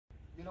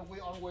we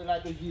always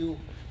like to use,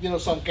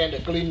 some kind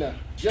of cleaner,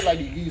 just like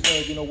the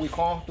geezer, we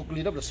call to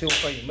clean up the seal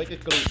face, make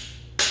it clean.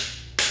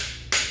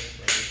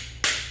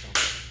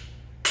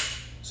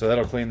 So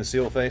that'll clean the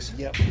seal face?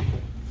 Yep.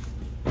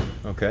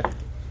 Okay.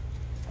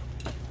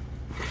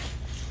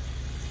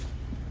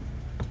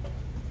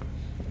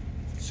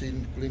 See,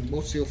 clean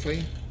both seal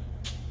face.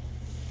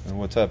 And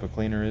what type of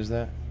cleaner is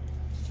that?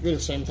 Really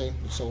the same thing,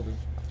 the solvent.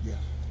 Yeah.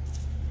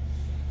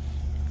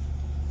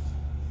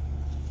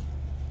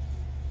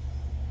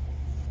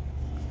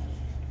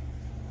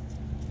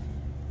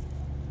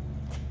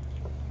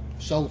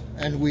 So,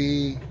 and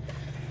we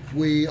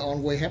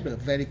always have the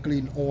very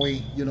clean oil,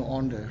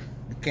 on the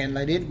can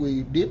like this.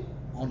 We dip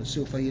on the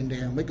seal face in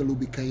there, make a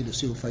lubricate the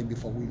seal face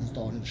before we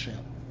install in the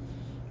shell.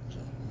 So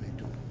we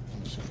do on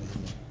the seal face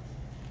in there.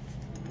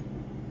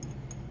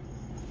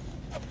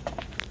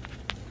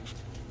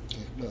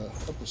 Okay, the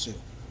upper seal.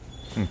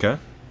 Okay.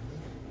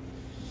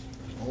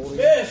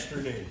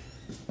 Yesterday.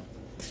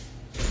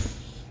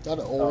 Got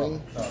the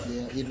O-ring,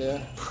 yeah, in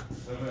there.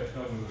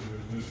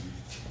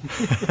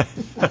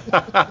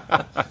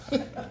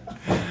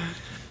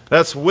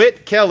 That's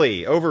Whit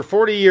Kelly, over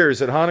 40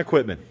 years at Hahn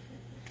Equipment.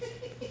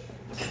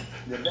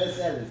 The best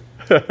seller.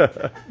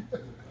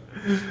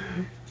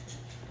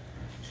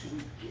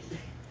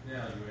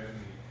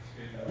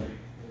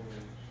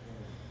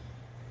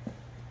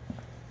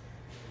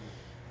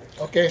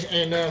 Okay,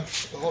 and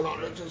hold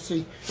on, let's just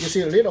see. You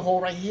see a little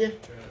hole right here?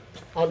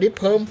 On this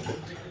pump,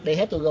 they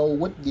have to go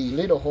with the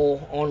little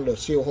hole on the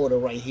seal holder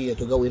right here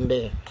to go in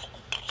there.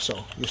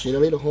 So, you see the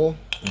little hole?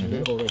 And the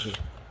little hole right here.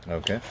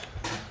 Okay.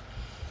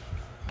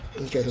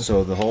 Okay.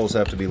 So the holes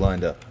have to be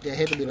lined up. They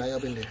have to be lined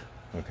up in there.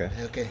 Okay.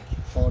 Okay.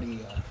 For the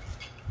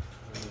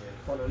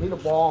little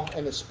ball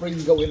and the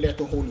spring go in there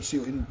to hold the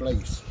seal in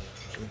place.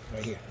 See,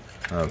 right here.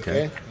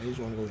 Okay. This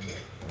one go in there.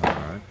 All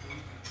right.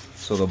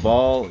 So the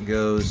ball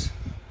goes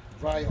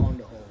right on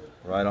the hole.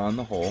 Right on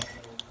the hole.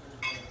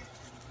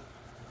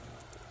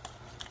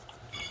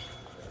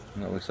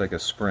 And that looks like a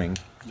spring.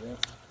 Yeah.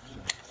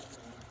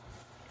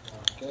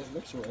 Okay,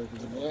 make sure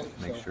everything there.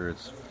 Make sure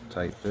it's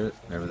tight fit,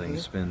 everything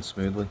spins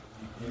smoothly.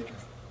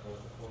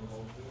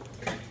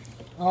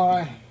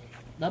 Alright,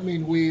 that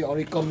means we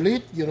already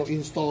complete,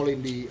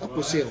 installing the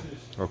upper seal.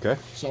 Okay.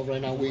 So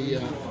right now we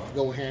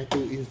go ahead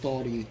to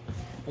install the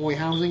oil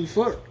housing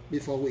first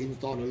before we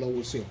install the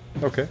lower seal.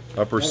 Okay.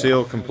 Upper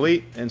seal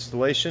complete,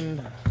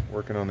 installation,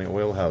 working on the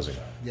oil housing.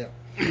 Yeah.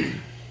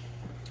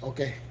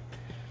 Okay.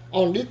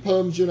 On this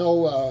pumps, there's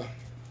only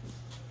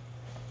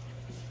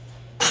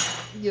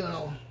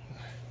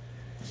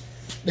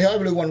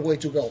one way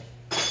to go.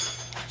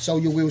 So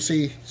you will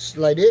see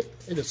like this,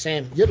 it's the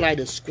same, just like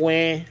the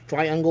square,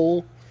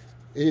 triangle,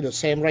 it's the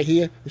same right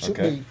here. It should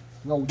be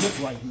no just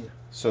right here.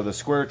 So the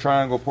square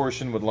triangle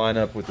portion would line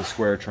up with the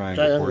square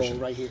triangle portion.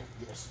 Right here,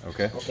 yes.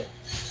 Okay. Okay.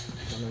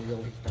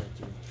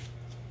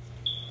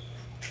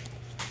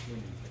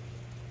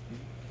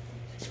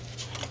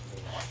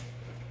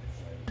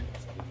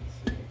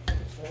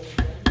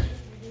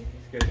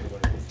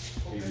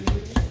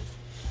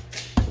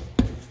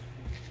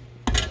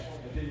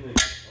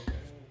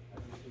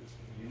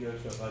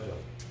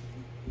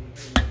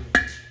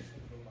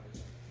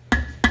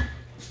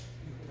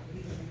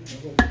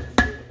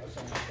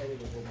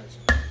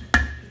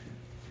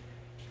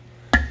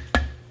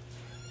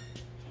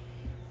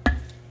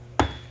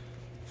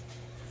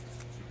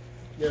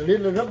 The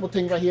little rubber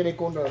thing right here, they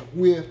call the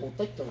wear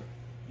protector,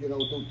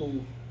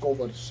 to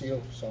cover the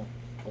seal, so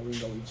we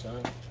go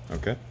inside.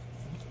 Okay.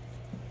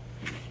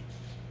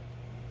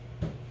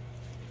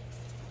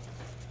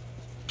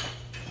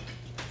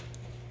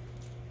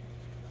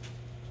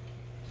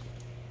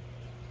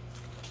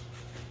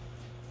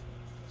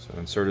 So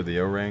inserted the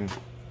O-ring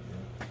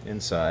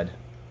inside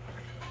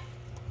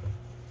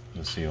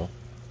the seal.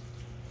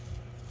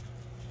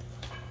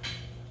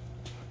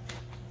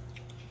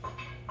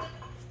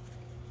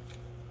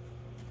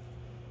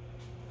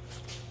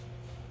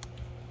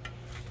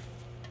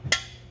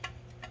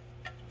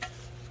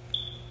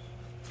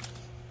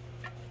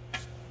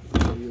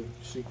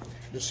 See,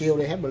 the seal,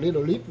 they have a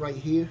little lip right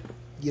here,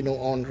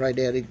 on right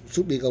there. It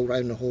should be go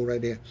right in the hole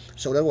right there.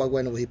 So that's why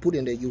when he put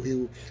in there,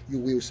 you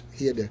will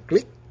hear the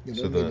click.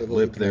 So the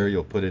lip there,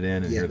 you'll put it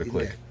in and hear the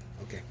click. There.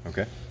 Okay.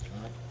 Okay.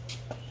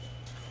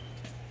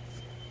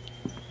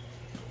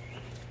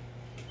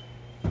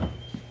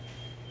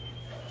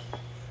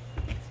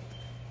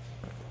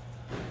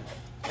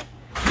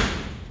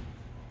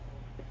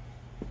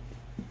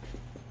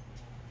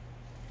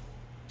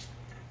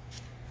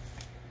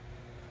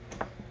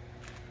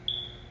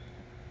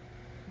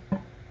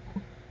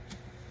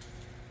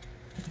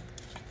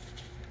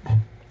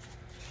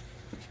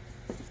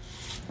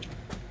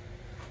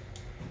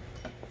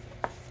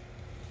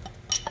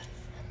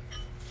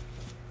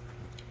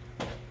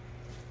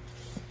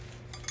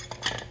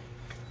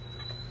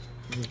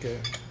 Okay.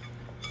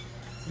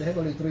 They have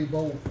only 3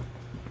 bolts,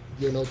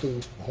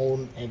 to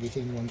hold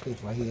everything in one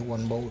place. Right here,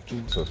 1 bolt,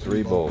 2. So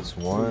 3 bolts.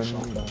 1,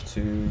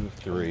 2,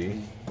 3. Yeah.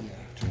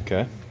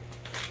 Okay.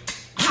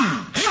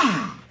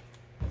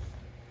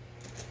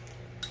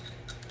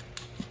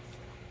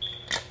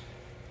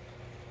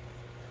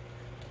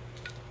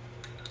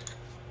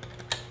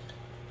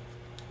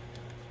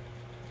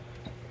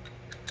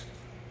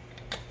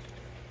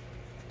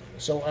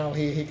 So out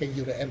here he can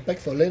use the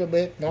impact for a little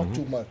bit, not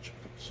too much.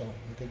 So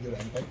you can use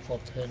the impact for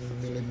 10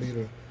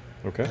 millimeter.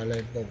 Okay.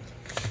 Highlight both.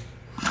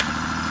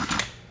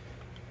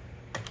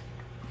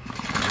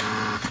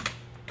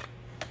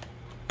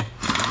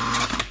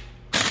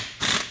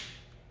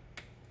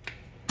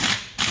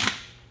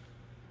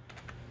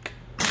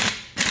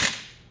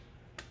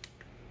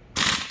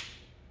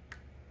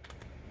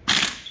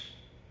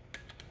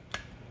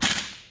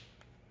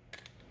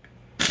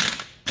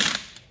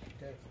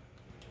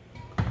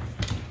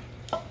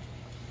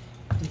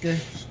 Okay,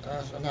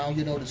 so now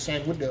you know the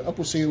same with the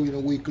upper seal. You know,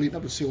 we clean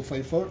up the seal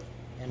face first,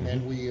 and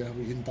then we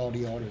install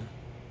the other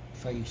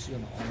face, you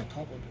know, on the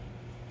top of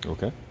it.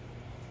 Okay.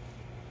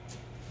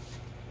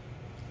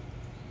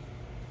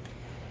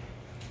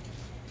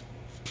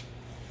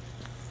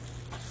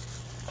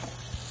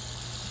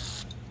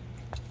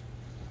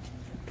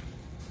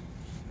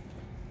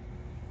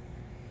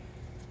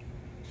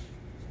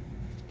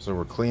 So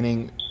we're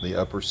cleaning the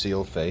upper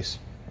seal face.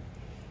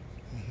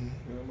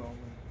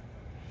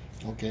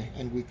 Okay,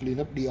 and we clean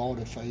up the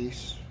other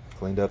face.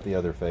 Cleaned up the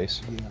other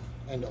face. Yeah,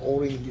 and the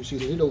O-ring, you see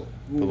the little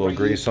A little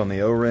grease on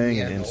the O-ring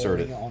and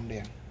insert it. On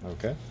there.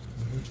 Okay.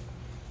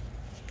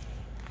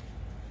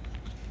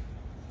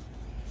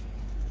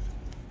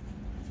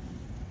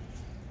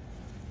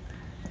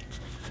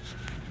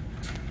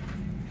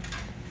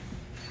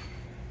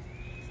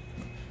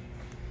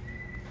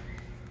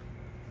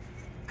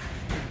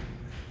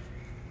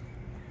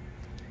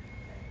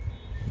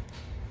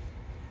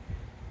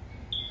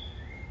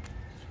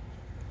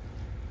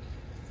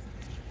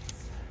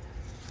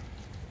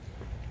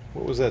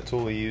 What was that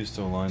tool he used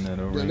to align that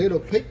O-ring? The little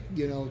pick,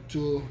 you know,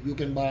 tool you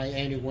can buy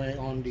anywhere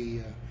on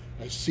the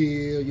like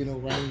Sears, you know,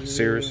 Ranger.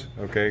 Sears,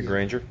 okay, Yeah.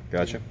 Granger,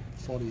 gotcha.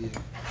 Yeah, for the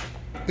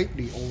pick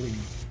the O-ring,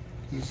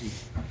 easy.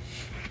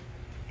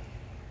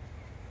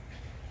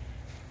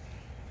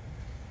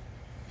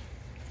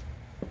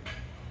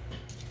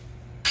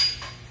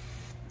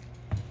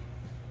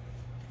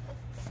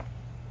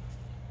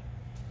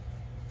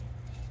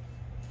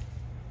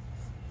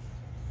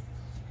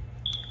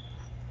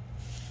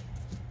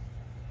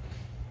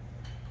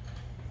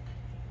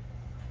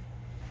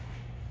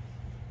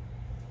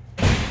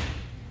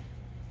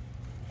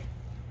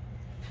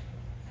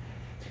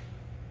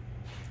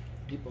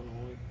 Deep on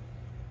oil.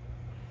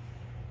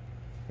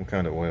 What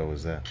kind of oil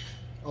is that?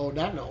 Oh,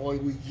 that's the oil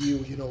we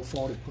use, you know,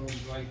 for the perm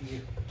right here.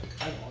 That's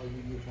the oil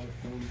we use for the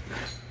perm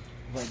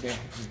right there.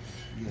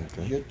 Yeah,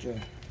 Okay. just,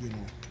 you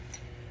know,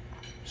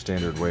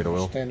 Standard weight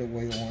oil? standard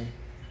weight oil.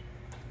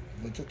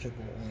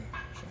 Vegetable oil.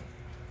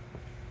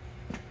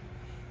 So.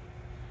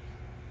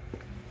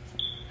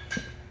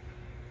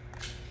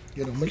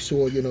 You know, make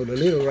sure, you know, the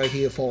little right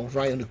here falls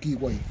right on the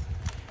keyway.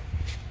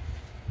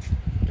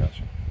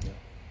 Gotcha.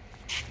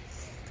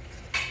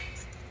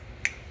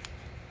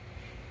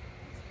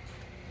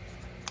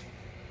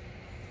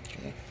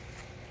 Okay.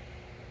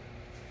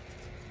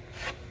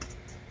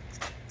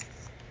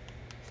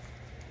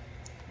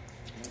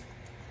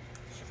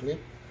 Split.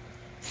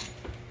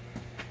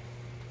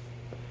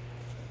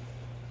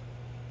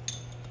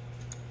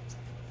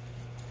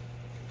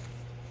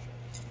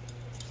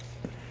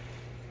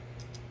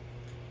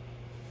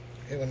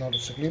 Have another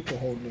clip to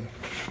hold the,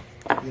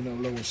 you know,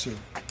 lower seal.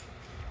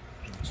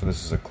 So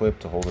this is a clip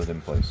to hold it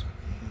in place.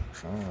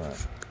 All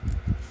right.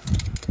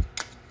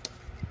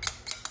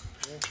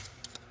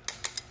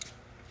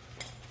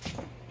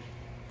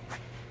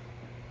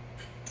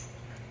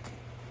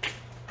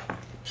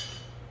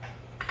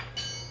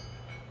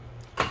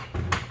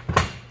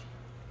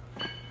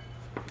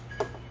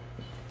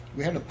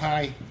 We had a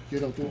pie,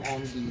 you know, to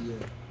on the,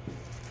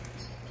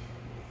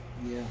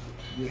 yeah,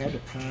 we had a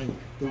pie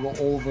to go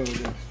over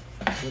the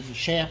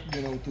shaft,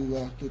 you know,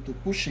 to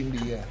pushing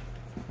the,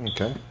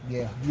 Okay.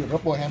 yeah, the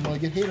rubber hammer,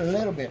 just hit a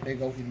little bit, they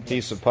go in.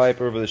 Piece of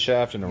pipe over the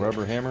shaft and a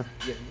rubber hammer?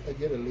 Yeah,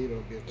 just a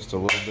little bit. Just a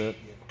little bit?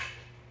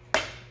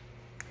 Yeah.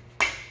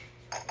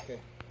 Okay,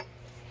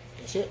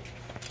 that's it.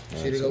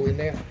 That's See they go it. in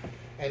there.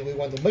 And we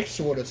want to make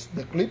sure that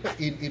the clip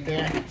in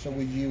there, so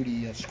we use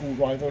the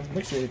screwdriver,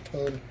 make sure it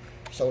turn,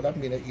 so that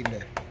means it's in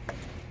there.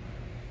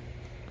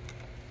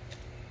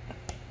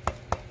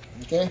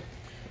 Okay,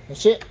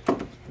 that's it.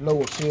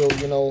 Lower seal,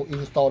 you know,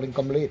 installing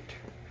complete.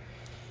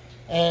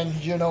 And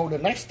you know, the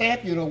next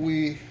step, you know,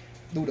 we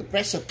do the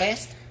pressure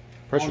test.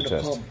 Pressure on the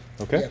test. pump.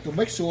 Okay. Yeah, to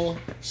make sure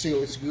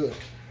seal is good.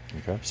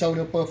 Okay. So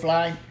the per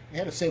fly, we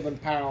had a 7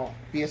 pound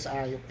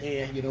PSI of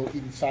air, you know,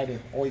 inside the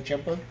oil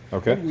chamber.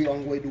 Okay. But we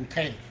only do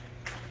 10.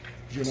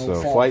 You know,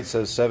 So for, flight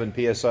says 7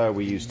 psi,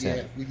 we use 10.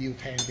 Yeah, we use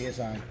 10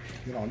 PSI,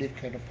 you know, on this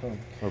kind of pump.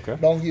 Okay.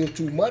 Don't use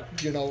too much,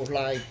 you know,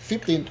 like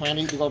 15,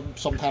 20, because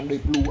sometimes they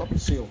blew up the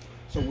seal.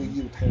 So we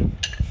use 10.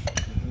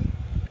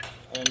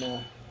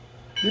 And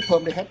this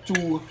pump, they have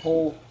 2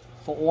 holes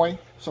for oil.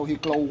 So he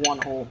closed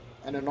one hole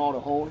and another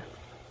hole.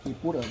 He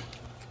put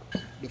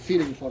the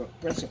fitting for the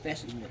pressure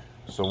test in there.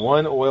 So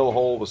one oil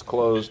hole was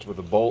closed with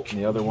a bolt,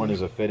 and the other one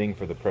is a fitting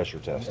for the pressure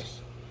test.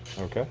 Yes.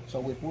 Okay. So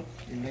we put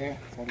in there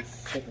for the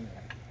second one.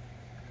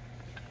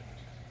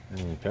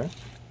 Okay.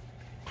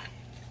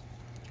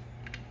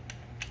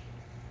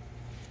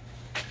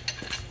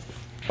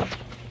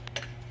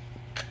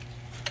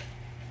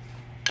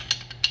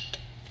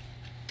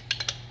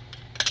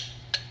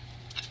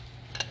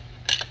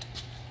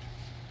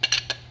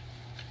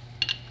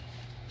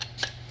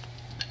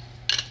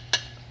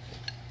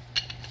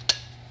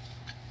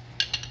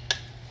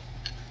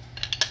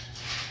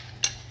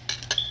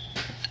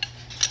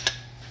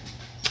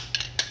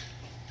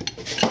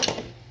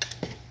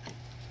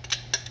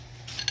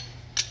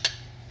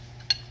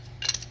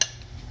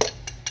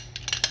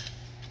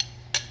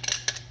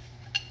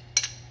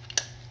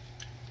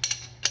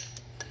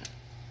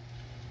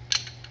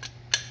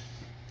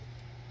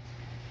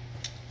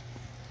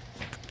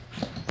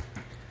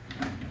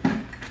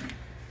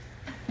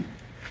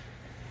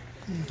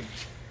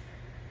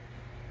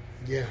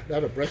 Yeah,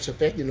 that a breast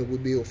effect, you know, we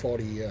built for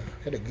the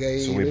had a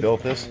gauge. So we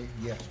built this?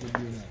 Yes, we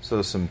built that.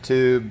 So some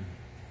tube,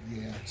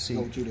 Yeah, some,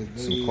 go to the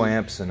some gauge.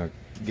 clamps, and a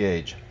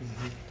gauge.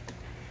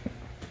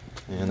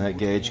 Mm-hmm. And that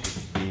gauge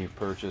could be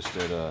purchased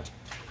at a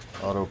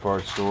auto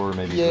parts store,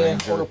 maybe Yeah,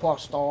 Ranger. auto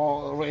parts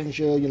store,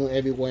 Ranger, you know,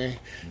 everywhere.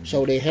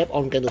 So they have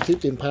on kind of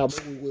 15 pound,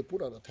 but we will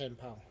put on a 10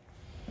 pound.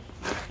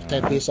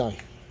 10 psi.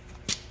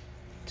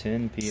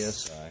 10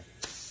 psi.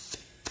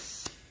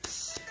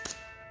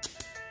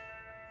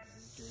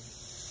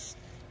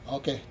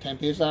 Okay, 10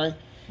 psi. Okay.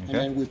 And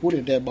then we put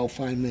it there about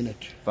 5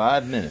 minutes.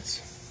 5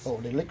 minutes. Oh,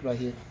 they lick right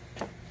here.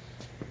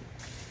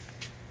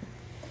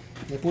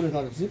 They put it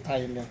on a zip tie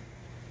in there.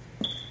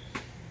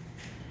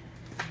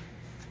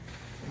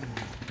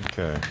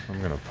 Okay,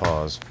 I'm gonna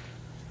pause.